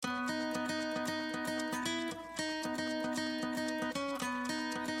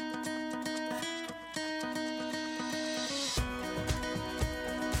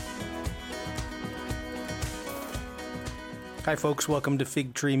Hi folks, welcome to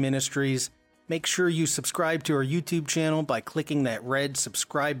Fig Tree Ministries. Make sure you subscribe to our YouTube channel by clicking that red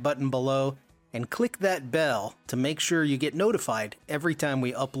subscribe button below and click that bell to make sure you get notified every time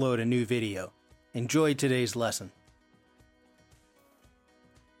we upload a new video. Enjoy today's lesson.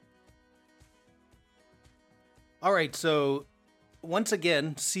 All right, so once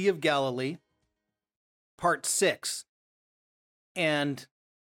again, Sea of Galilee, part 6. And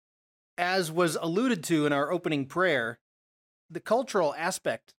as was alluded to in our opening prayer, the cultural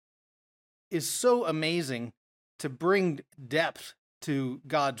aspect is so amazing to bring depth to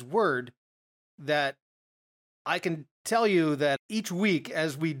God's Word that I can tell you that each week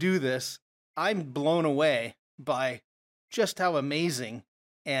as we do this, I'm blown away by just how amazing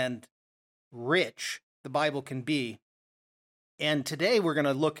and rich the Bible can be. And today we're going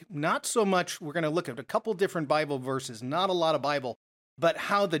to look we're going to look at a couple different Bible verses, not a lot of Bible, but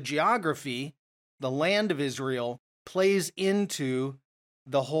how the geography, the land of Israel, plays into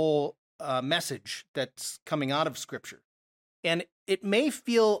the whole message that's coming out of Scripture. And it may I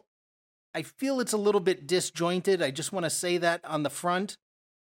feel it's a little bit disjointed. I just want to say that on the front.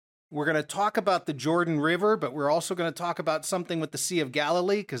 We're going to talk about the Jordan River, but we're also going to talk about something with the Sea of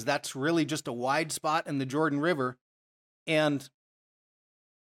Galilee, because that's really just a wide spot in the Jordan River. And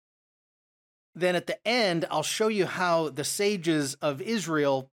then at the end, I'll show you how the sages of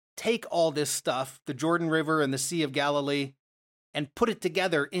Israel take all this stuff, the Jordan River and the Sea of Galilee, and put it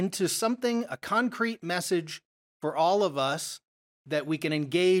together into something, a concrete message for all of us that we can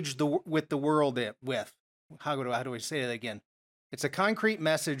engage with the world with. How do I say that again? It's a concrete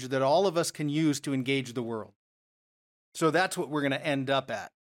message that all of us can use to engage the world. So that's what we're going to end up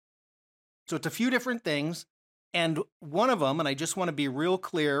at. So it's a few different things, and one of them, and I just want to be real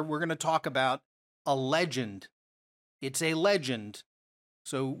clear, we're going to talk about a legend. It's a legend.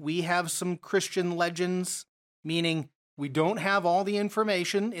 So we have some Christian legends, meaning we don't have all the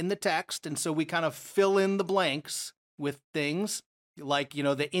information in the text, and so we kind of fill in the blanks with things like,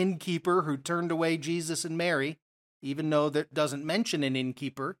 the innkeeper who turned away Jesus and Mary, even though that doesn't mention an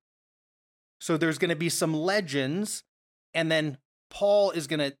innkeeper. So there's going to be some legends, and then Paul is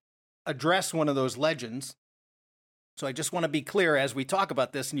going to address one of those legends. So I just want to be clear as we talk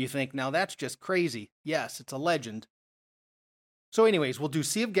about this, and you think, now that's just crazy. Yes, it's a legend. So anyways, we'll do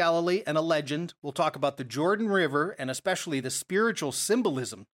Sea of Galilee and a legend. We'll talk about the Jordan River and especially the spiritual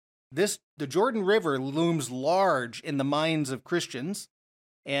symbolism. The Jordan River looms large in the minds of Christians,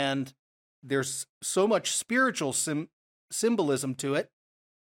 and there's so much spiritual symbolism to it.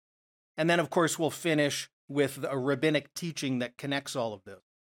 And then, of course, we'll finish with a rabbinic teaching that connects all of this.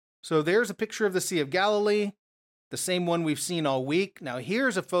 So there's a picture of the Sea of Galilee, the same one we've seen all week. Now,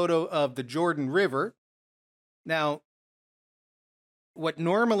 here's a photo of the Jordan River. Now, what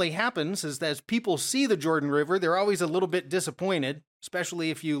normally happens is that as people see the Jordan River, they're always a little bit disappointed,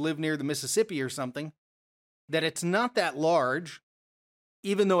 especially if you live near the Mississippi or something, that it's not that large,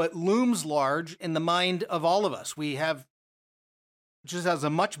 even though it looms large in the mind of all of us. It just has a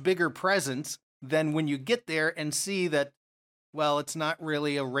much bigger presence than when you get there and see that, well, it's not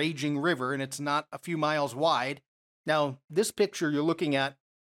really a raging river and it's not a few miles wide. Now, this picture you're looking at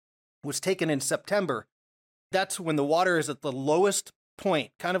was taken in September. That's when the water is at the lowest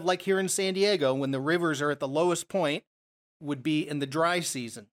point, kind of like here in San Diego, when the rivers are at the lowest point, would be in the dry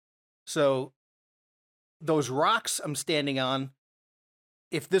season. So those rocks I'm standing on,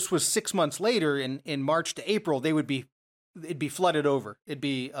 if this was 6 months later in March to April, it'd be flooded over.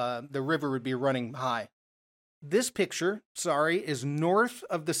 The river would be running high. This picture, is north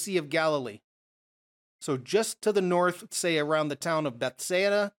of the Sea of Galilee. So just to the north, say around the town of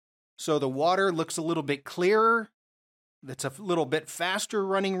Bethsaida. So the water looks a little bit clearer. It's a little bit faster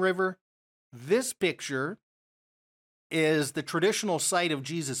running river. This picture is the traditional site of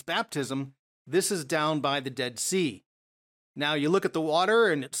Jesus' baptism. This is down by the Dead Sea. Now you look at the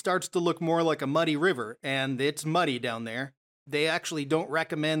water and it starts to look more like a muddy river, and it's muddy down there. They actually don't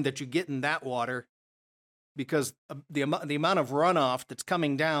recommend that you get in that water because the amount of runoff that's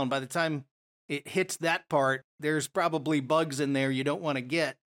coming down, by the time it hits that part, there's probably bugs in there you don't want to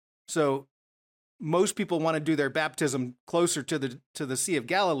get. So most people want to do their baptism closer to the Sea of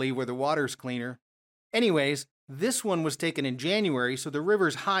Galilee where the water's cleaner. Anyways, this one was taken in January, so the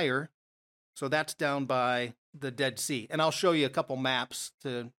river's higher. So that's down by the Dead Sea. And I'll show you a couple maps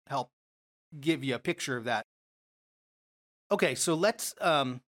to help give you a picture of that. Okay, so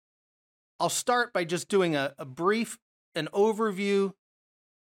I'll start by just doing a brief, an overview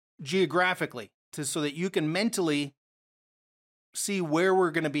geographically so that you can mentally see where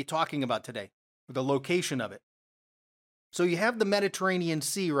we're going to be talking about today, the location of it. So you have the Mediterranean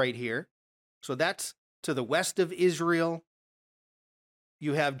Sea right here. So that's to the west of Israel.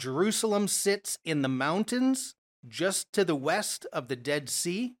 You have Jerusalem sits in the mountains just to the west of the Dead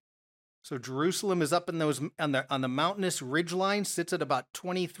Sea. So Jerusalem is up in those on the mountainous ridgeline, sits at about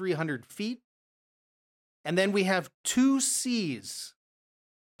 2,300 feet. And then we have two seas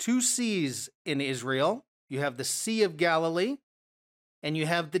in Israel. You have the Sea of Galilee, and you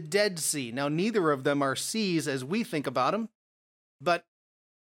have the Dead Sea. Now, neither of them are seas as we think about them, but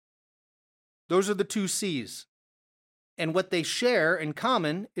those are the two seas. And what they share in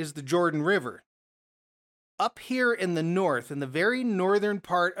common is the Jordan River. Up here in the north, in the very northern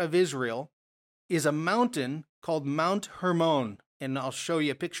part of Israel, is a mountain called Mount Hermon. And I'll show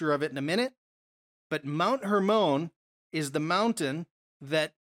you a picture of it in a minute. But Mount Hermon is the mountain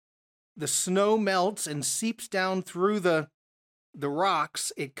that the snow melts and seeps down through the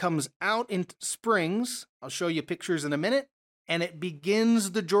rocks. It comes out in springs. I'll show you pictures in a minute. And it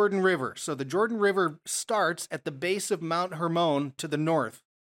begins the Jordan River. So the Jordan River starts at the base of Mount Hermon to the north.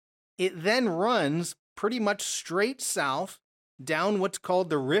 It then runs pretty much straight south down what's called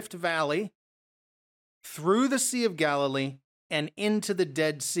the Rift Valley, through the Sea of Galilee, and into the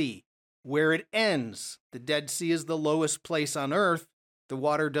Dead Sea, where it ends. The Dead Sea is the lowest place on earth. The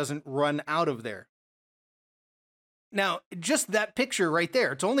water doesn't run out of there. Now, just that picture right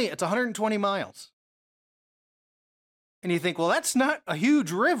there, it's 120 miles. And you think, well, that's not a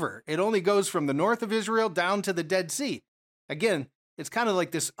huge river. It only goes from the north of Israel down to the Dead Sea. Again, it's kind of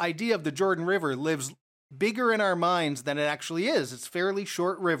like this idea of the Jordan River lives bigger in our minds than it actually is. It's a fairly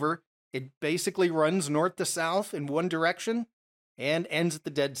short river. It basically runs north to south in one direction and ends at the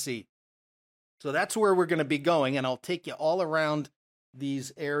Dead Sea. So that's where we're going to be going, and I'll take you all around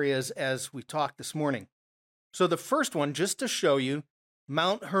these areas as we talk this morning. So the first one, just to show you,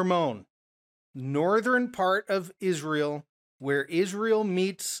 Mount Hermon, northern part of Israel, where Israel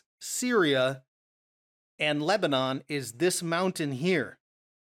meets Syria and Lebanon, is this mountain here.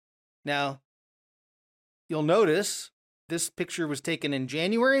 Now, you'll notice this picture was taken in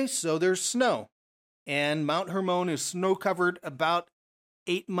January, so there's snow. And Mount Hermon is snow-covered about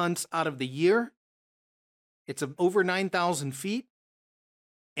 8 months out of the year. It's over 9,000 feet.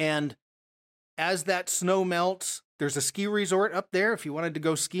 And as that snow melts, there's a ski resort up there if you wanted to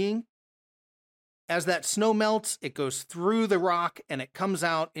go skiing. As that snow melts, it goes through the rock and it comes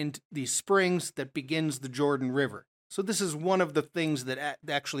out into these springs that begins the Jordan River. So this is one of the things that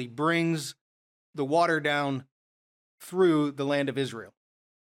actually brings the water down through the land of Israel.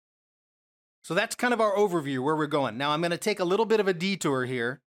 So that's kind of our overview where we're going. Now I'm going to take a little bit of a detour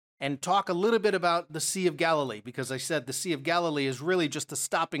here and talk a little bit about the Sea of Galilee, because I said the Sea of Galilee is really just a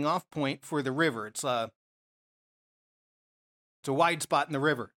stopping off point for the river. It's a wide spot in the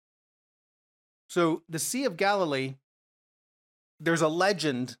river. So the Sea of Galilee, there's a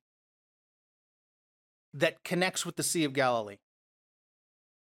legend that connects with the Sea of Galilee.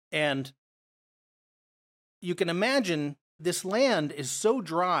 And you can imagine this land is so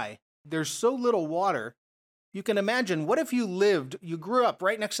dry, there's so little water. You can imagine, what if you grew up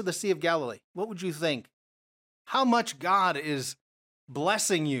right next to the Sea of Galilee? What would you think? How much God is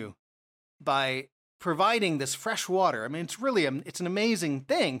blessing you by providing this fresh water. I mean, it's an amazing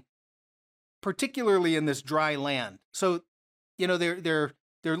thing, particularly in this dry land. So, they're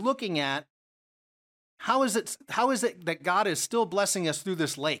looking at how is it that God is still blessing us through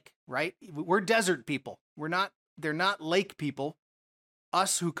this lake, right? We're desert people. They're not lake people.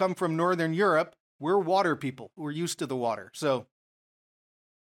 Us who come from Northern Europe, we're water people. We're used to the water. So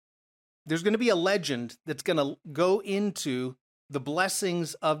there's going to be a legend that's going to go into the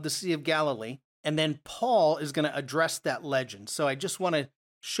blessings of the Sea of Galilee, and then Paul is going to address that legend. So I just want to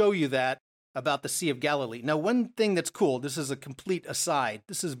show you that about the Sea of Galilee. Now, one thing that's cool, this is a complete aside.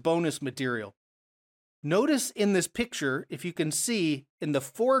 This is bonus material. Notice in this picture, if you can see in the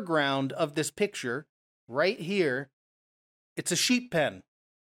foreground of this picture, right here, it's a sheep pen.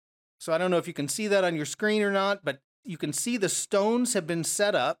 So I don't know if you can see that on your screen or not, but you can see the stones have been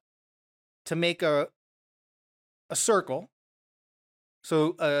set up to make a circle.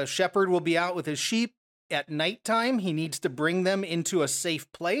 So a shepherd will be out with his sheep at nighttime. He needs to bring them into a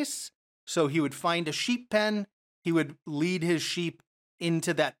safe place. So he would find a sheep pen. He would lead his sheep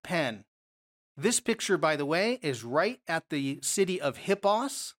into that pen. This picture, by the way, is right at the city of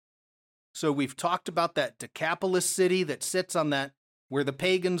Hippos. So we've talked about that Decapolis city that sits on that where the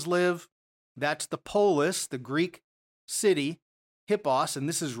pagans live. That's the polis, the Greek city, Hippos, and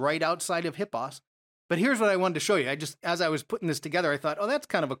this is right outside of Hippos. But here's what I wanted to show you. As I was putting this together, I thought, oh, that's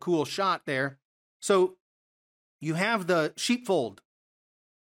kind of a cool shot there. So you have the sheepfold.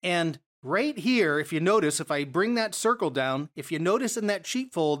 And right here, if you notice, if I bring that circle down, if you notice in that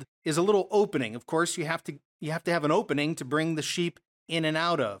sheepfold is a little opening. Of course, you have to have an opening to bring the sheep in and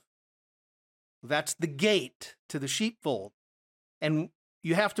out of. That's the gate to the sheepfold. And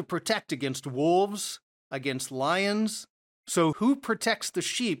you have to protect against wolves, against lions. So who protects the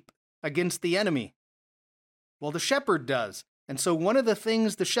sheep against the enemy? Well, the shepherd does. And so one of the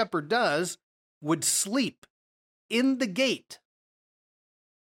things the shepherd does would sleep in the gate.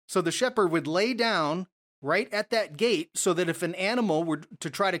 So the shepherd would lay down right at that gate so that if an animal were to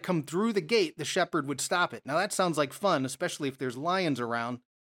try to come through the gate, the shepherd would stop it. Now that sounds like fun, especially if there's lions around,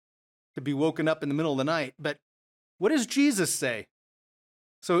 to be woken up in the middle of the night. But what does Jesus say?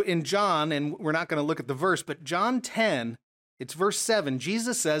 So in John, and we're not going to look at the verse, but John 10, it's verse 7,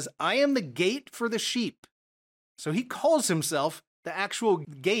 Jesus says, I am the gate for the sheep. So he calls himself the actual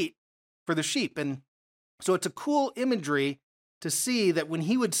gate for the sheep. And so it's a cool imagery to see that when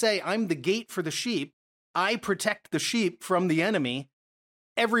he would say, I'm the gate for the sheep, I protect the sheep from the enemy,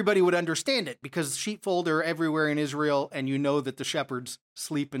 everybody would understand it because sheepfold are everywhere in Israel, and you know that the shepherds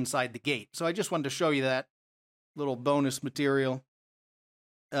sleep inside the gate. So I just wanted to show you that little bonus material.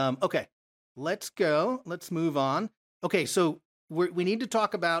 Okay, let's go. Let's move on. Okay, so we need to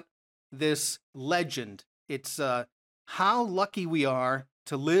talk about this legend. It's how lucky we are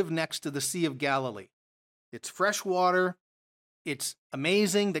to live next to the Sea of Galilee. It's fresh water. It's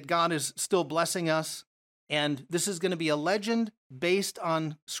amazing that God is still blessing us. And this is going to be a legend based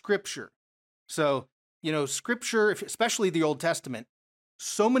on Scripture. So, Scripture, especially the Old Testament,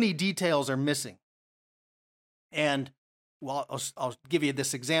 so many details are missing. And, well, I'll give you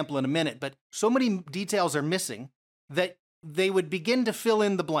this example in a minute, but so many details are missing that they would begin to fill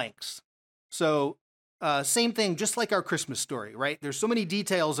in the blanks. So, same thing, just like our Christmas story, right? There's so many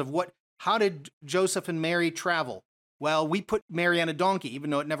details of how did Joseph and Mary travel? Well, we put Mary on a donkey, even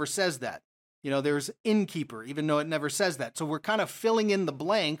though it never says that. There's innkeeper, even though it never says that. So we're kind of filling in the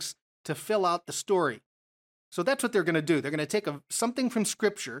blanks to fill out the story. So that's what they're going to do. They're going to take something from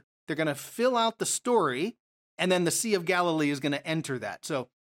Scripture, they're going to fill out the story, and then the Sea of Galilee is going to enter that. So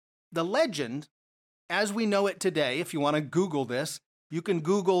the legend, as we know it today, if you want to Google this, you can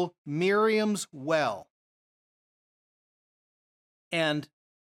Google Miriam's well. And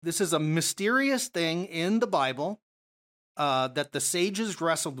this is a mysterious thing in the Bible that the sages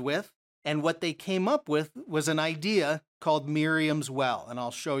wrestled with. And what they came up with was an idea called Miriam's well. And I'll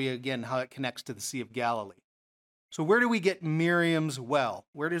show you again how it connects to the Sea of Galilee. So where do we get Miriam's well?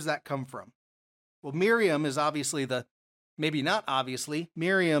 Where does that come from? Well, Miriam is obviously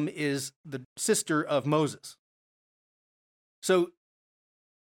Miriam is the sister of Moses. So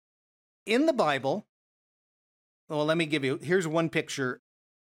in the Bible, let me give you, here's one picture,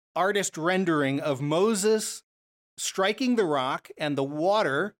 artist rendering of Moses striking the rock and the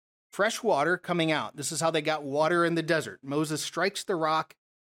water, fresh water coming out. This is how they got water in the desert. Moses strikes the rock,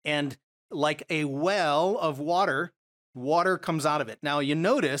 and like a well of water comes out of it. Now, you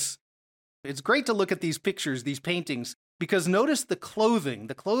notice, it's great to look at these pictures, these paintings, because notice the clothing.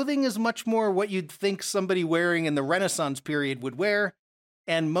 The clothing is much more what you'd think somebody wearing in the Renaissance period would wear,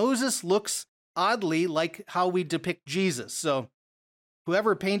 and Moses looks oddly like how we depict Jesus. So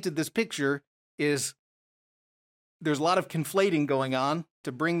whoever painted this picture there's a lot of conflating going on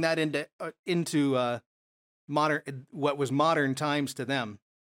to bring that into modern, what was modern times to them.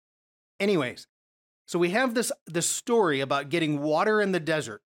 Anyways, so we have this story about getting water in the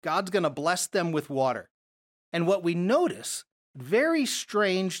desert. God's going to bless them with water. And what we notice, very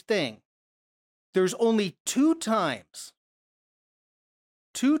strange thing, there's only two times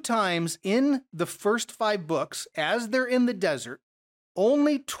in the first 5 books, as they're in the desert,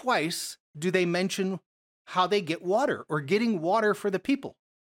 only twice do they mention how they get water or getting water for the people.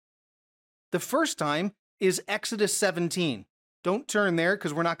 The first time is Exodus 17. Don't turn there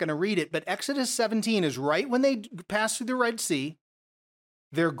because we're not going to read it, but Exodus 17 is right when they pass through the Red Sea.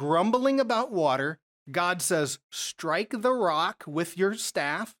 They're grumbling about water. God says, strike the rock with your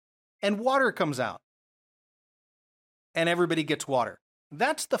staff, and water comes out. And everybody gets water.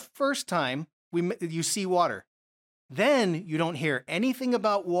 That's the first time you see water. Then you don't hear anything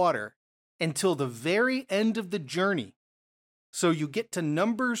about water until the very end of the journey. So you get to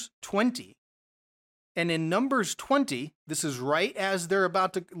Numbers 20. And in Numbers 20, this is right as they're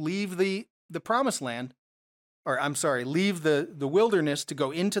about to leave the promised land, leave the wilderness to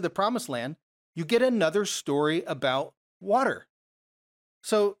go into the promised land, you get another story about water.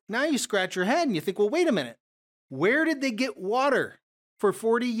 So now you scratch your head and you think, well, wait a minute. Where did they get water for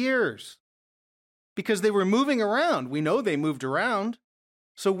 40 years? Because they were moving around. We know they moved around.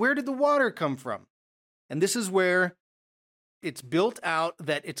 So where did the water come from? And this is where it's built out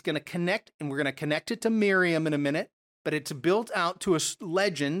that it's going to connect, and we're going to connect it to Miriam in a minute, but it's built out to a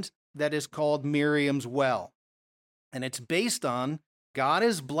legend that is called Miriam's well. And it's based on God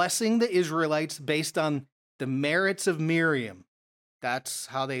is blessing the Israelites based on the merits of Miriam. That's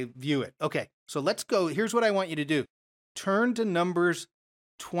how they view it. Okay, so let's go. Here's what I want you to do. Turn to Numbers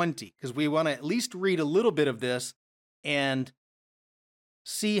 20, because we want to at least read a little bit of this and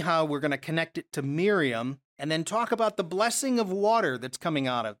see how we're going to connect it to Miriam, and then talk about the blessing of water that's coming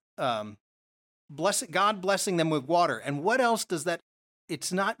out of God blessing them with water. And what else does that?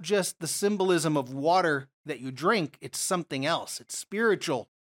 It's not just the symbolism of water that you drink, it's something else. It's spiritual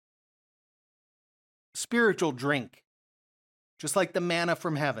drink, just like the manna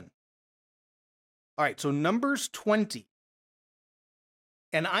from heaven. All right, so Numbers 20.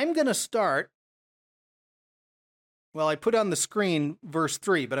 And I'm going to start, well, I put on the screen verse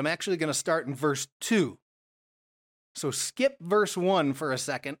 3, but I'm actually going to start in verse 2. So skip verse 1 for a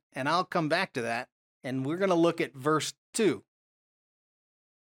second, and I'll come back to that, and we're going to look at verse 2.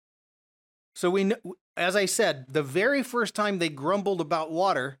 So as I said, the very first time they grumbled about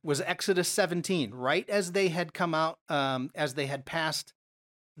water was Exodus 17, right as they had come out, as they had passed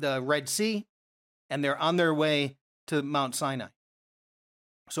the Red Sea, and they're on their way to Mount Sinai.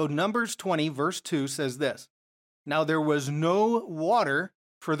 So Numbers 20, verse 2 says this: "Now there was no water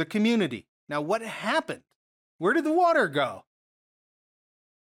for the community." Now what happened? Where did the water go?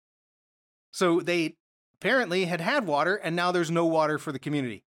 So they apparently had water, and now there's no water for the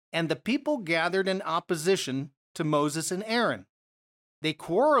community. And the people gathered in opposition to Moses and Aaron. They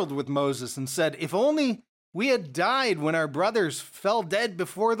quarreled with Moses and said, "If only we had died when our brothers fell dead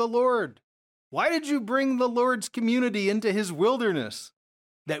before the Lord. Why did you bring the Lord's community into his wilderness?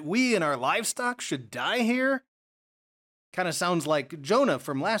 That we and our livestock should die here?" Kind of sounds like Jonah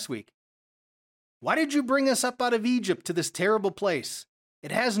from last week. "Why did you bring us up out of Egypt to this terrible place?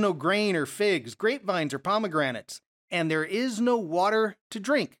 It has no grain or figs, grapevines or pomegranates, and there is no water to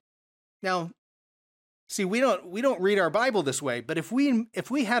drink." Now, see, we don't read our Bible this way, but if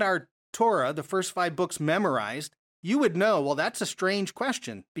we had our Torah, the first 5 books, memorized, you would know, well, that's a strange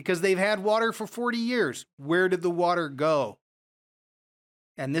question, because they've had water for 40 years. Where did the water go?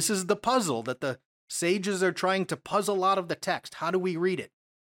 And this is the puzzle that the sages are trying to puzzle out of the text. How do we read it?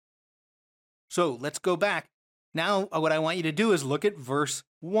 So let's go back. Now, what I want you to do is look at verse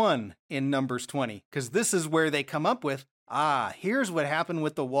 1 in Numbers 20, because this is where they come up with, here's what happened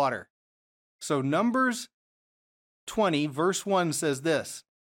with the water. So Numbers 20, verse 1 says this: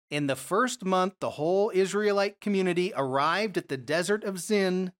 "In the first month, the whole Israelite community arrived at the desert of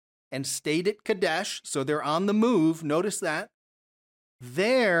Zin and stayed at Kadesh." So they're on the move. Notice that.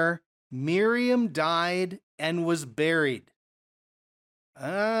 "There, Miriam died and was buried."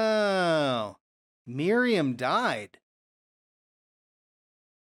 Oh, Miriam died.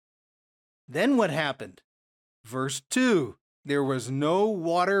 Then what happened? Verse 2, "There was no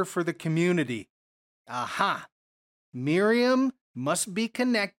water for the community." Aha! Miriam must be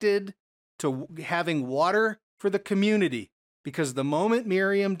connected to having water for the community, because the moment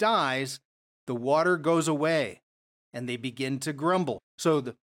Miriam dies, the water goes away, and they begin to grumble. So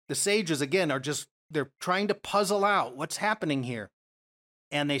the sages, again, they're trying to puzzle out what's happening here.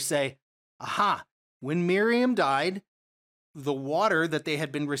 And they say, aha, when Miriam died, the water that they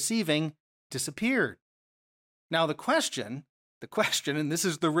had been receiving disappeared. Now the question, and this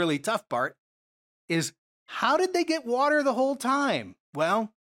is the really tough part, is how did they get water the whole time?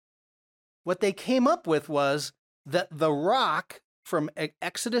 Well, what they came up with was that the rock from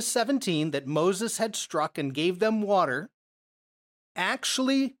Exodus 17 that Moses had struck and gave them water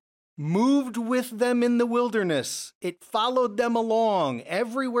actually moved with them in the wilderness. It followed them along.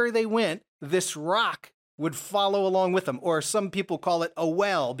 Everywhere they went, this rock would follow along with them. Or some people call it a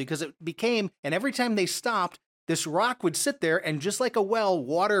well, because it became, and every time they stopped, this rock would sit there, and just like a well,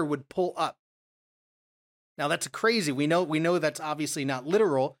 water would pull up. Now that's crazy. We know that's obviously not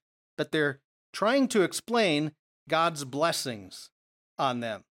literal, but they're trying to explain God's blessings on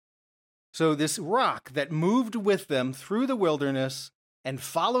them. So this rock that moved with them through the wilderness and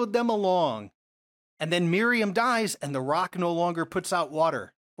followed them along, and then Miriam dies and the rock no longer puts out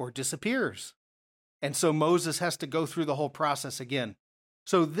water or disappears. And so Moses has to go through the whole process again.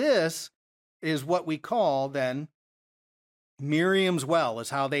 So this is what we call then Miriam's well, is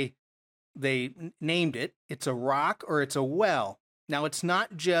how they named it. It's a rock or it's a well. Now it's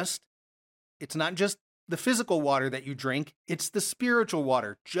not just the physical water that you drink, it's the spiritual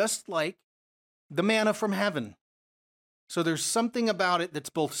water, just like the manna from heaven. So there's something about it that's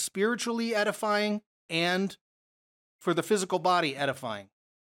both spiritually edifying and for the physical body edifying.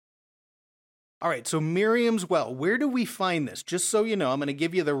 All right, so Miriam's well, where do we find this? Just so you know, I'm going to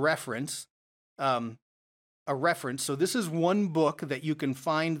give you the reference, a reference. So this is one book that you can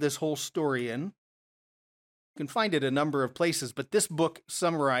find this whole story in. You can find it a number of places, but this book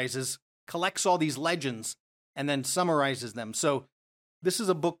collects all these legends and then summarizes them. So this is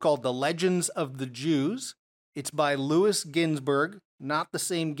a book called The Legends of the Jews. It's by Louis Ginzberg, not the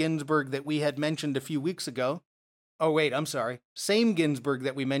same Ginsberg that we had mentioned a few weeks ago. Oh, wait, I'm sorry. Same Ginsberg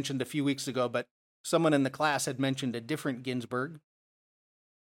that we mentioned a few weeks ago, but someone in the class had mentioned a different Ginsberg.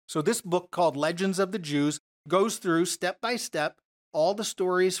 So this book called Legends of the Jews goes through step by step all the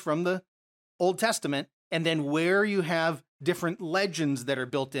stories from the Old Testament, and then where you have different legends that are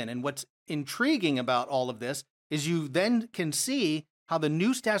built in. And what's intriguing about all of this is you then can see how the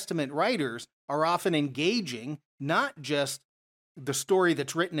New Testament writers are often engaging not just the story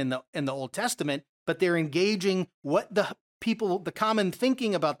that's written in the Old Testament, but they're engaging what the common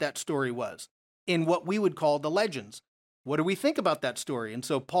thinking about that story was in what we would call the legends. What do we think about that story? And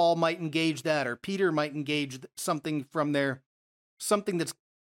so Paul might engage that, or Peter might engage something from there, something that's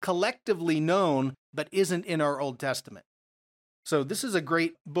collectively known but isn't in our Old Testament. So this is a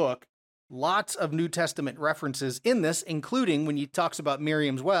great book. Lots of New Testament references in this, including when he talks about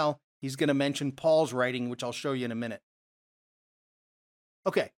Miriam's well, he's going to mention Paul's writing, which I'll show you in a minute.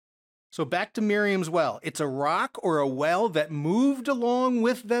 Okay, so back to Miriam's well. It's a rock or a well that moved along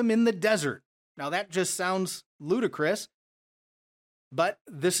with them in the desert. Now that just sounds ludicrous, but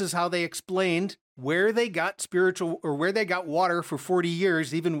this is how they explained where they got where they got water for 40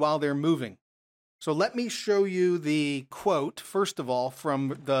 years, even while they're moving. So let me show you the quote, first of all,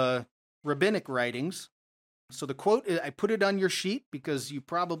 from the rabbinic writings. So the quote, I put it on your sheet because you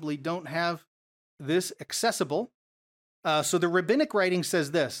probably don't have this accessible. So the rabbinic writing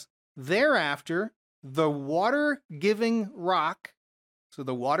says this: thereafter, the water-giving rock, so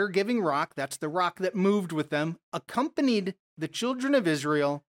the water-giving rock, that's the rock that moved with them, accompanied the children of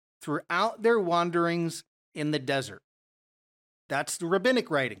Israel throughout their wanderings in the desert. That's the rabbinic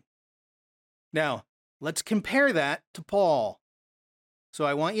writing. Now, let's compare that to Paul. So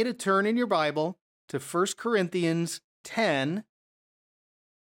I want you to turn in your Bible to 1 Corinthians 10,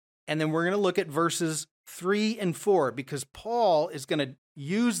 and then we're going to look at verses 3 and 4, because Paul is going to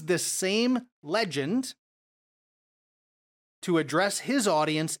use this same legend to address his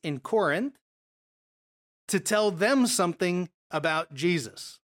audience in Corinth to tell them something about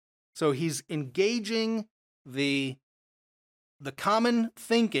Jesus. So he's engaging the common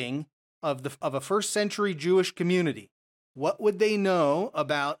thinking of a first century Jewish community. What would they know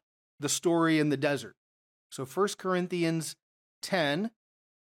about the story in the desert? So 1 Corinthians 10,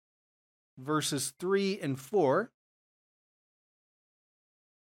 verses 3 and 4.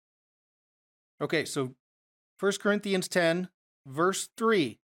 Okay, so 1 Corinthians 10, verse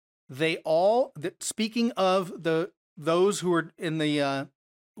 3. Speaking of those who were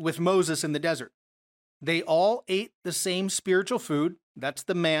with Moses in the desert, they all ate the same spiritual food, that's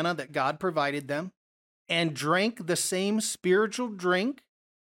the manna that God provided them, and drank the same spiritual drink,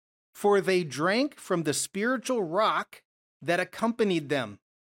 for they drank from the spiritual rock that accompanied them.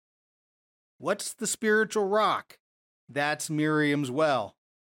 What's the spiritual rock? That's Miriam's well.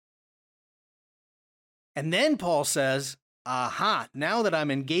 And then Paul says, aha, now that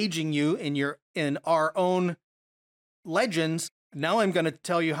I'm engaging you in our own legends, now I'm going to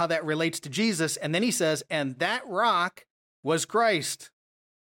tell you how that relates to Jesus. And then he says, and that rock was Christ.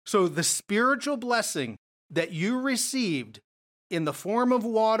 So the spiritual blessing that you received in the form of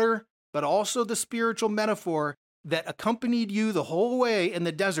water, but also the spiritual metaphor that accompanied you the whole way in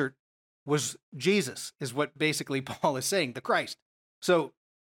the desert was Jesus, is what basically Paul is saying, the Christ. So,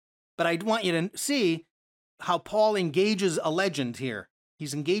 but I want you to see how Paul engages a legend here.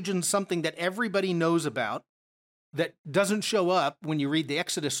 He's engaging something that everybody knows about that doesn't show up when you read the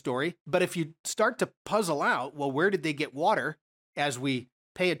Exodus story. But if you start to puzzle out, well, where did they get water, as we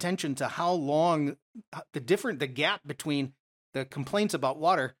pay attention to how long the gap between the complaints about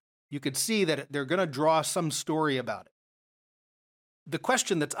water, you could see that they're going to draw some story about it. The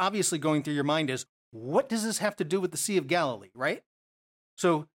question that's obviously going through your mind is, what does this have to do with the Sea of Galilee, right?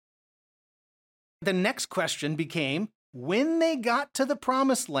 So the next question became, when they got to the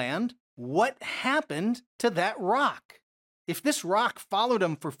promised land, what happened to that rock? If this rock followed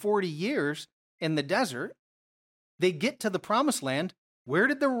them for 40 years in the desert, they get to the promised land, where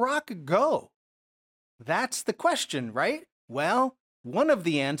did the rock go? That's the question, right? Well, one of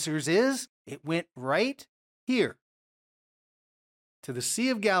the answers is it went right here to the Sea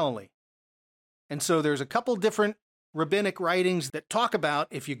of Galilee. And so there's a couple different rabbinic writings that talk about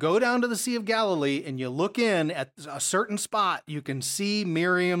if you go down to the Sea of Galilee and you look in at a certain spot, you can see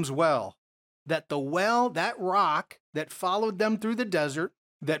Miriam's well. That the well, that rock that followed them through the desert,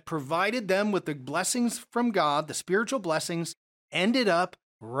 that provided them with the blessings from God, the spiritual blessings, ended up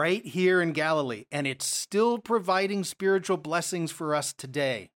right here in Galilee, and it's still providing spiritual blessings for us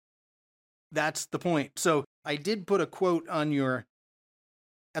today. That's the point. So I did put a quote on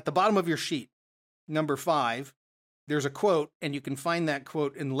at the bottom of your sheet, number 5. There's a quote, and you can find that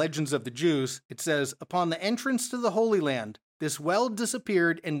quote in Legends of the Jews. It says, "Upon the entrance to the Holy Land, this well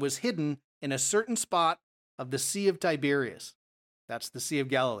disappeared and was hidden in a certain spot of the Sea of Tiberias." That's the Sea of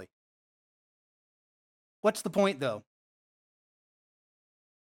Galilee. What's the point, though?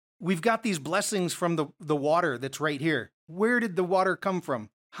 We've got these blessings from the water that's right here. Where did the water come from?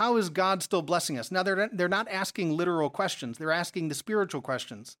 How is God still blessing us? Now, they're not asking literal questions. They're asking the spiritual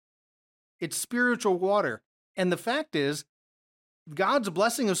questions. It's spiritual water. And the fact is, God's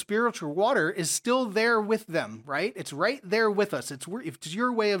blessing of spiritual water is still there with them, right? It's right there with us. It's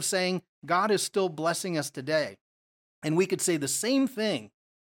your way of saying God is still blessing us today. And we could say the same thing,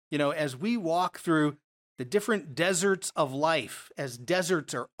 as we walk through the different deserts of life, as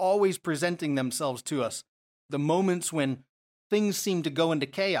deserts are always presenting themselves to us, the moments when things seem to go into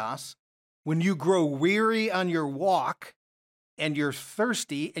chaos, when you grow weary on your walk and you're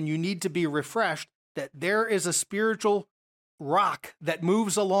thirsty and you need to be refreshed, that there is a spiritual rock that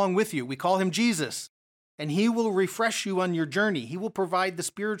moves along with you. We call him Jesus, and he will refresh you on your journey. He will provide the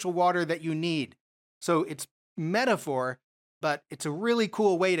spiritual water that you need. So it's metaphor, but it's a really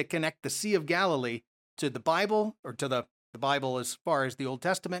cool way to connect the Sea of Galilee to the Bible, or to the Bible as far as the Old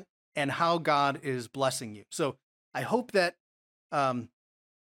Testament, and how God is blessing you. So I hope that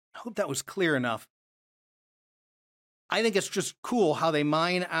was clear enough. I think it's just cool how they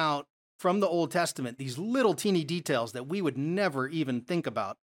mine out from the Old Testament these little teeny details that we would never even think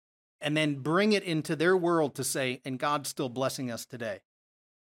about, and then bring it into their world to say, and God's still blessing us today.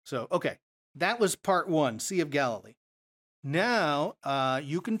 So, okay, that was part 1, Sea of Galilee. Now,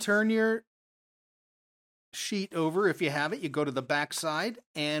 you can turn your sheet over if you have it. You go to the back side,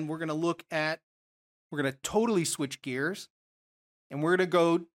 and we're going to totally switch gears, and we're going to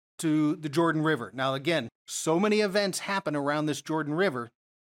go to the Jordan River. Now, again, so many events happen around this Jordan River.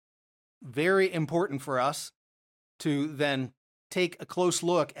 Very important for us to then take a close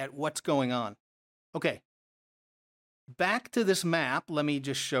look at what's going on. Okay, back to this map. Let me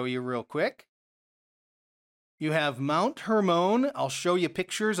just show you real quick. You have Mount Hermon. I'll show you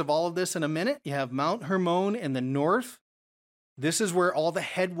pictures of all of this in a minute. You have Mount Hermon in the north. This is where all the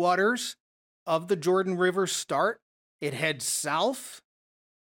headwaters of the Jordan River start. It heads south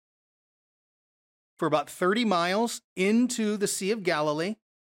for about 30 miles into the Sea of Galilee.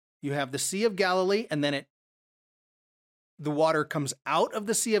 You have the Sea of Galilee, and then the water comes out of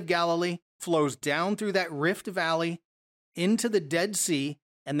the Sea of Galilee, flows down through that Rift Valley into the Dead Sea,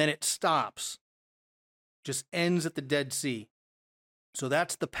 and then it stops. Just ends at the Dead Sea. So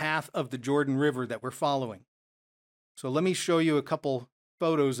that's the path of the Jordan River that we're following. So let me show you a couple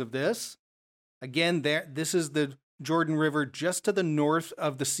photos of this. Again, this is the Jordan River just to the north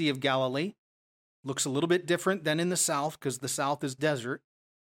of the Sea of Galilee. Looks a little bit different than in the south because the south is desert.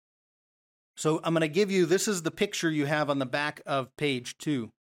 So I'm going to give you, this is the picture you have on the back of page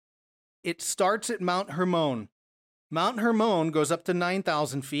 2. It starts at Mount Hermon. Mount Hermon goes up to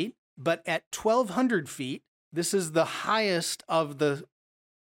 9,000 feet, but at 1,200 feet, this is the highest of the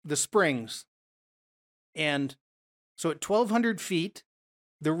springs. And so at 1,200 feet,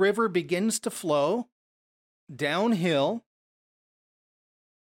 the river begins to flow downhill,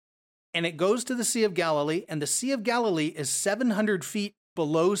 and it goes to the Sea of Galilee, and the Sea of Galilee is 700 feet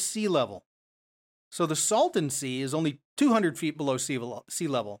below sea level. So the Salton Sea is only 200 feet below sea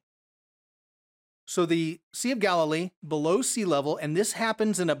level. So the Sea of Galilee below sea level, and this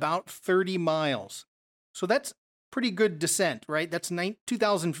happens in about 30 miles. So that's pretty good descent, right? That's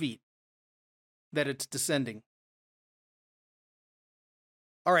 2,000 feet that it's descending.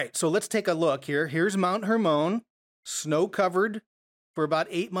 All right, so let's take a look here. Here's Mount Hermon, snow-covered for about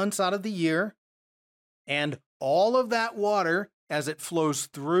 8 months out of the year. And all of that water, as it flows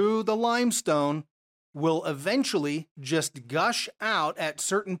through the limestone, will eventually just gush out at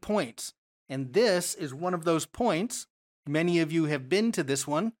certain points. And this is one of those points. Many of you have been to this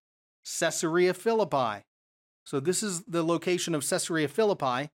one, Caesarea Philippi. So this is the location of Caesarea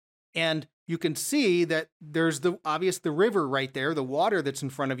Philippi. And you can see that there's the river right there, the water that's in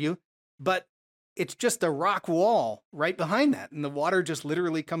front of you, but it's just a rock wall right behind that. And the water just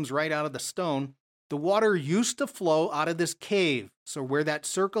literally comes right out of the stone. The water used to flow out of this cave. So where that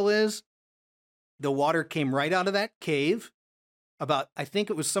circle is, the water came right out of that cave. I think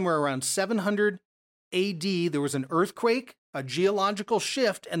it was somewhere around 700 AD, there was an earthquake, a geological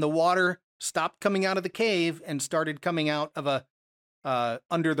shift, and the water stopped coming out of the cave and started coming out of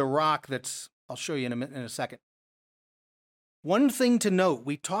under the rock I'll show you in a second. One thing to note,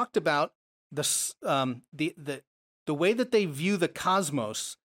 we talked about the way that they view the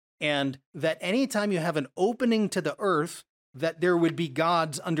cosmos, and that anytime you have an opening to the earth, that there would be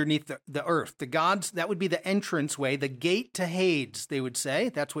gods underneath the earth. The gods, that would be the entranceway, the gate to Hades, they would say.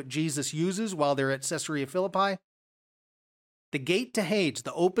 That's what Jesus uses while they're at Caesarea Philippi. The gate to Hades,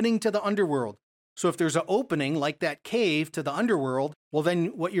 the opening to the underworld. So if there's an opening like that cave to the underworld, well, then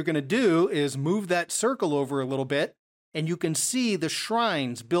what you're going to do is move that circle over a little bit, and you can see the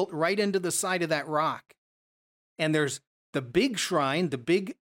shrines built right into the side of that rock. And there's the big shrine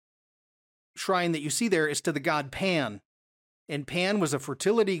that you see there is to the god Pan. And Pan was a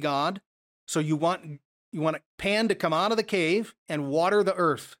fertility god. So you want Pan to come out of the cave and water the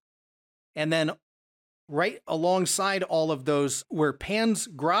earth. And then right alongside all of those, where Pan's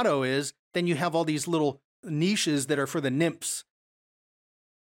grotto is, then you have all these little niches that are for the nymphs.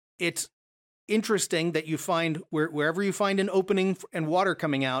 It's interesting that you find wherever you find an opening and water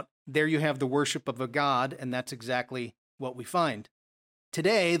coming out, there you have the worship of a god, and that's exactly what we find.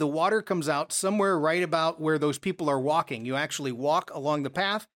 Today, the water comes out somewhere right about where those people are walking. You actually walk along the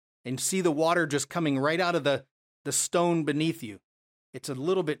path and see the water just coming right out of the stone beneath you. It's a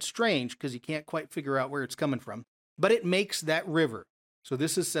little bit strange because you can't quite figure out where it's coming from, but it makes that river. So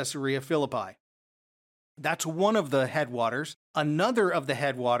this is Caesarea Philippi. That's one of the headwaters. Another of the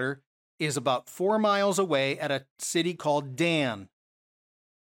headwater is about 4 miles away at a city called Dan.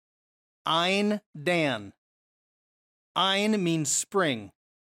 Ein Dan. Ein means spring,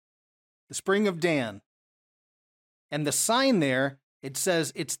 the spring of Dan. And the sign there, it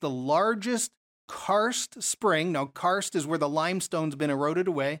says it's the largest karst spring. Now, karst is where the limestone's been eroded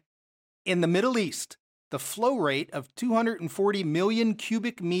away. In the Middle East, the flow rate of 240 million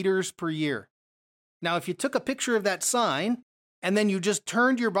cubic meters per year. Now, if you took a picture of that sign and then you just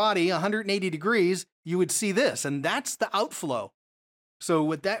turned your body 180 degrees, you would see this, and that's the outflow. So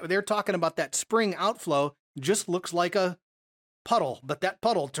with that, they're talking about that spring outflow. Just looks like a puddle, but that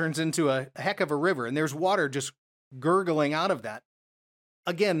puddle turns into a heck of a river, and there's water just gurgling out of that.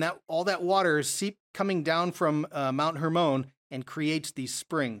 Again, all that water is coming down from Mount Hermon and creates these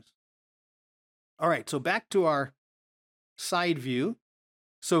springs. All right, so back to our side view.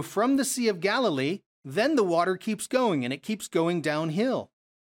 So from the Sea of Galilee, then the water keeps going, and it keeps going downhill.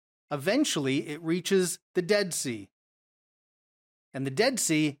 Eventually, it reaches the Dead Sea. And the Dead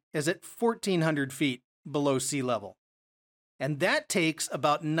Sea is at 1,400 feet below sea level. And that takes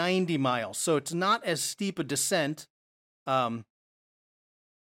about 90 miles. So it's not as steep a descent,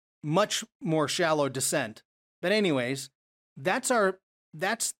 much more shallow descent. But anyways, that's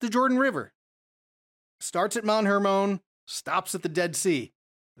the Jordan River. Starts at Mount Hermon, stops at the Dead Sea.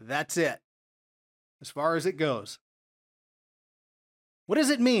 That's it, as far as it goes. What does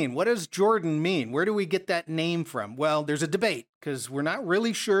it mean? What does Jordan mean? Where do we get that name from? Well, there's a debate because we're not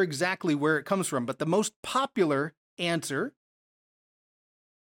really sure exactly where it comes from, but the most popular answer,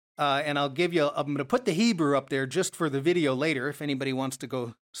 and I'm going to put the Hebrew up there just for the video later. If anybody wants to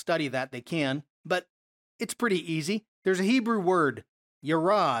go study that, they can, but it's pretty easy. There's a Hebrew word,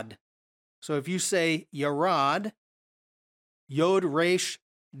 yarad. So if you say yarad, yod resh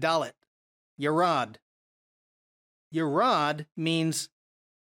dalet, yarad. Yarad means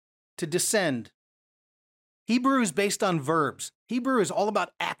to descend. Hebrew is based on verbs. Hebrew is all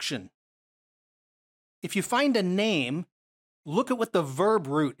about action. If you find a name, look at what the verb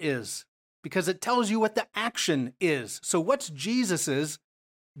root is, because it tells you what the action is. So what's Jesus's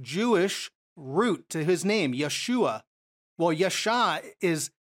Jewish root to his name, Yeshua? Well, Yesha is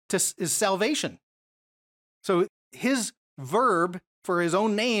salvation. So his verb for his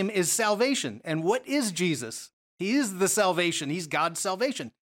own name is salvation. And what is Jesus? He is the salvation. He's God's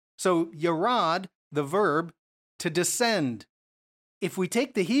salvation. So yarad, the verb, to descend. If we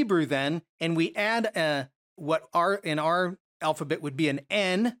take the Hebrew then, and we add in our alphabet would be an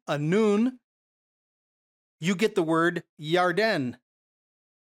N, a nun, you get the word Yarden.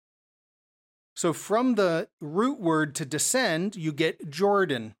 So from the root word to descend, you get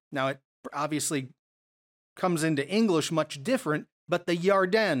Jordan. Now it obviously comes into English much different, but the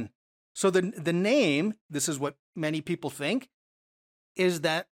Yarden. So the name, this is what many people think, is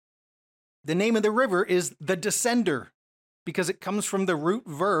that the name of the river is the Descender, because it comes from the root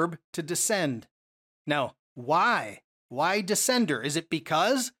verb to descend. Now, why? Why Descender? Is it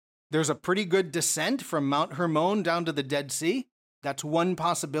because there's a pretty good descent from Mount Hermon down to the Dead Sea? That's one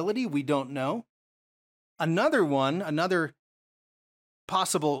possibility. We don't know. Another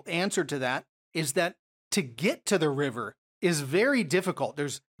possible answer to that is that to get to the river is very difficult.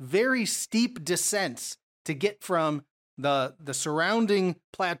 There's very steep descents to get from the surrounding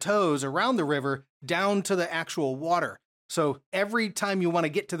plateaus around the river down to the actual water. So every time you want to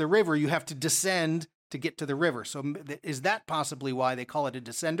get to the river, you have to descend to get to the river. So is that possibly why they call it a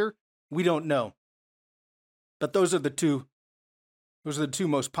descender? We don't know. But those are the two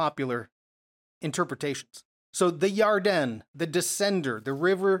most popular interpretations. So the Yarden, the descender, the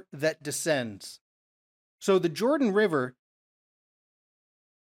river that descends. So the Jordan River,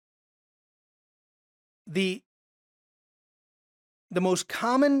 the most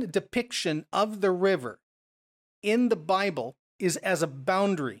common depiction of the river in the Bible is as a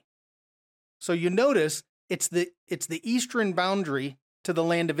boundary. So you notice it's the eastern boundary to the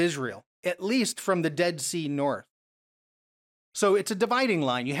land of Israel, at least from the Dead Sea north. So it's a dividing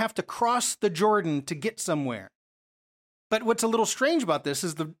line. You have to cross the Jordan to get somewhere. But what's a little strange about this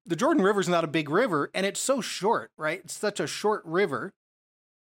is the Jordan River is not a big river, and it's so short, right? It's such a short river.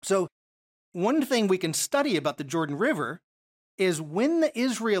 So one thing we can study about the Jordan River is when the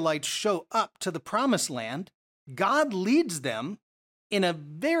Israelites show up to the Promised Land, God leads them in a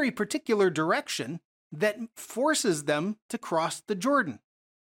very particular direction that forces them to cross the Jordan.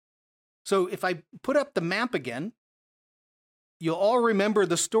 So if I put up the map again, you'll all remember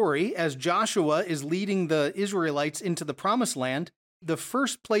the story as Joshua is leading the Israelites into the Promised Land. The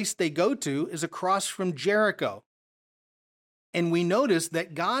first place they go to is across from Jericho. And we notice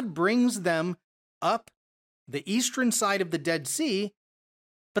that God brings them up the eastern side of the Dead Sea,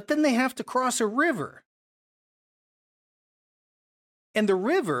 but then they have to cross a river. And the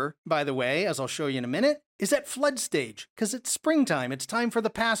river, by the way, as I'll show you in a minute, is at flood stage because it's springtime. It's time for the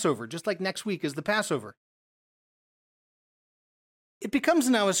Passover, just like next week is the Passover. It becomes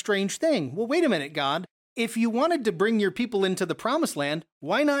now a strange thing. Well, wait a minute, God. If you wanted to bring your people into the Promised Land,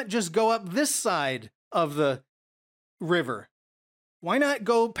 why not just go up this side of the river? Why not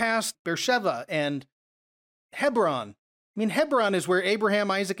go past Beersheba and Hebron? I mean, Hebron is where Abraham,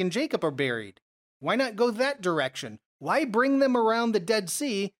 Isaac, and Jacob are buried. Why not go that direction? Why bring them around the Dead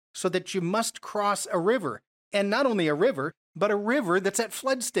Sea so that you must cross a river? And not only a river, but a river that's at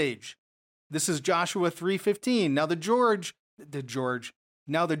flood stage. This is Joshua 3:15. Now the Jordan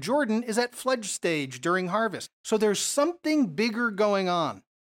is at flood stage during harvest. So there's something bigger going on.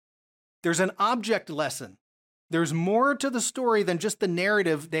 There's an object lesson. There's more to the story than just the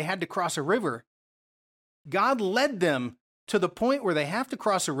narrative they had to cross a river. God led them to the point where they have to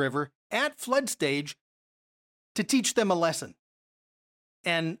cross a river at flood stage to teach them a lesson.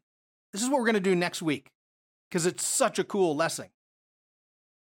 And this is what we're going to do next week because it's such a cool lesson.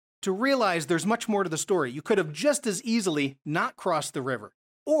 To realize there's much more to the story. You could have just as easily not crossed the river.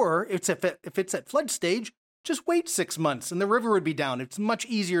 Or if it's at flood stage, just wait 6 months and the river would be down. It's much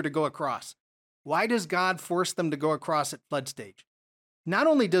easier to go across. Why does God force them to go across at flood stage? Not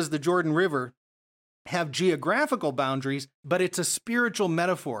only does the Jordan River have geographical boundaries, but it's a spiritual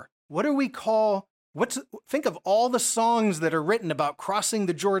metaphor. Think of all the songs that are written about crossing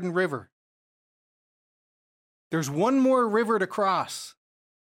the Jordan River. There's one more river to cross.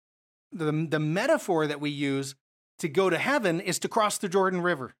 The metaphor that we use to go to heaven is to cross the Jordan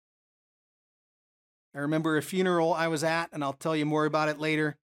River. I remember a funeral I was at, and I'll tell you more about it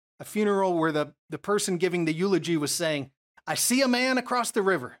later, a funeral where the person giving the eulogy was saying, I see a man across the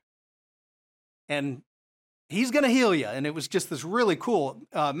river, and he's going to heal you. And it was just this really cool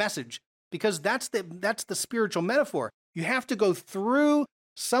message because that's the spiritual metaphor. You have to go through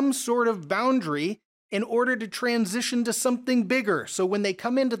some sort of boundary in order to transition to something bigger. So when they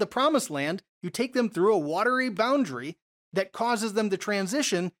come into the Promised Land, you take them through a watery boundary that causes them to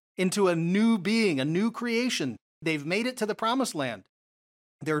transition into a new being, a new creation. They've made it to the Promised Land.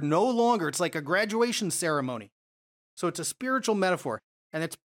 They're no longer, it's like a graduation ceremony. So it's a spiritual metaphor, and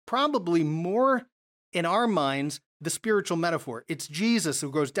it's probably more in our minds the spiritual metaphor. It's Jesus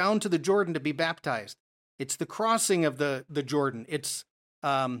who goes down to the Jordan to be baptized. It's the crossing of the Jordan. It's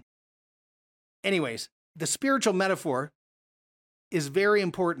anyways, the spiritual metaphor is very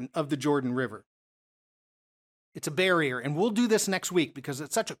important of the Jordan River. It's a barrier, and we'll do this next week because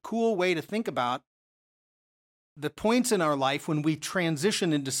it's such a cool way to think about the points in our life when we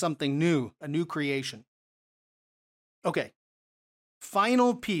transition into something new, a new creation. Okay,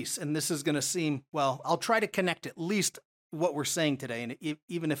 final piece, and this is going to seem, well, I'll try to connect at least what we're saying today, and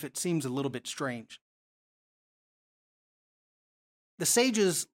even if it seems a little bit strange. The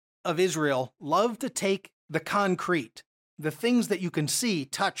sages of Israel love to take the concrete, the things that you can see,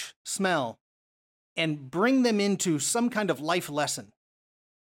 touch, smell, and bring them into some kind of life lesson.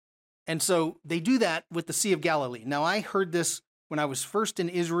 And so they do that with the Sea of Galilee. Now, I heard this when I was first in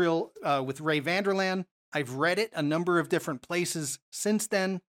Israel with Ray Vanderlaan. I've read it a number of different places since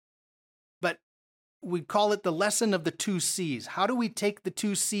then. But we call it the lesson of the two seas. How do we take the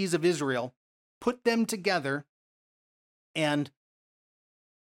two seas of Israel, put them together, and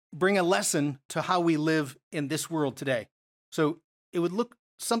bring a lesson to how we live in this world today. So it would look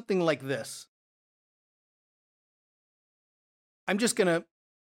something like this. I'm going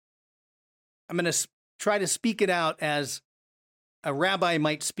to try to speak it out as a rabbi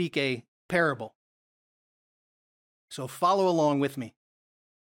might speak a parable. So follow along with me.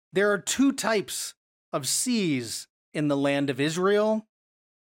 There are two types of seas in the land of Israel.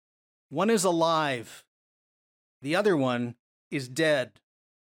 One is alive. The other one is dead.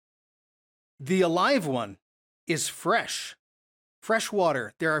 The alive one is fresh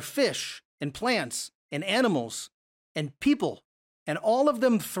water. There are fish and plants and animals and people, and all of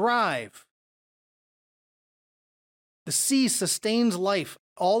them thrive. The sea sustains life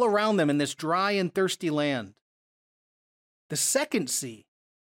all around them in this dry and thirsty land. The second sea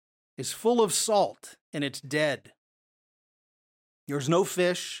is full of salt, and it's dead. There's no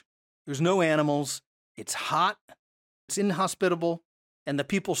fish, there's no animals, it's hot, it's inhospitable, and the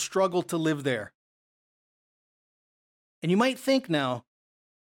people struggle to live there. And you might think now,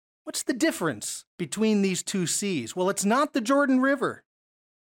 what's the difference between these two seas? Well, it's not the Jordan River.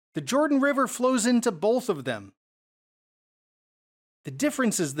 The Jordan River flows into both of them. The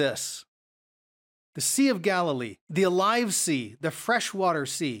difference is this. The Sea of Galilee, the alive sea, the freshwater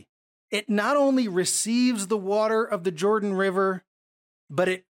sea, it not only receives the water of the Jordan River, but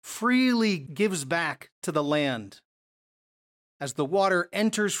it freely gives back to the land as the water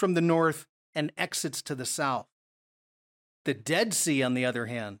enters from the north and exits to the south. The Dead Sea, on the other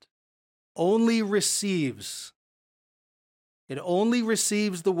hand, only receives. It only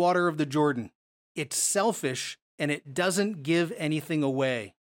receives the water of the Jordan. It's selfish and it doesn't give anything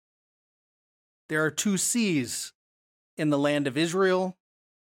away. There are two seas in the land of Israel.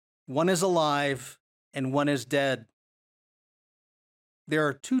 One is alive and one is dead. There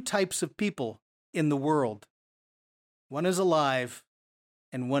are two types of people in the world. One is alive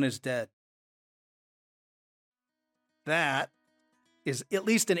and one is dead. That is at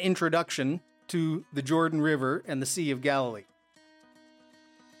least an introduction to the Jordan River and the Sea of Galilee.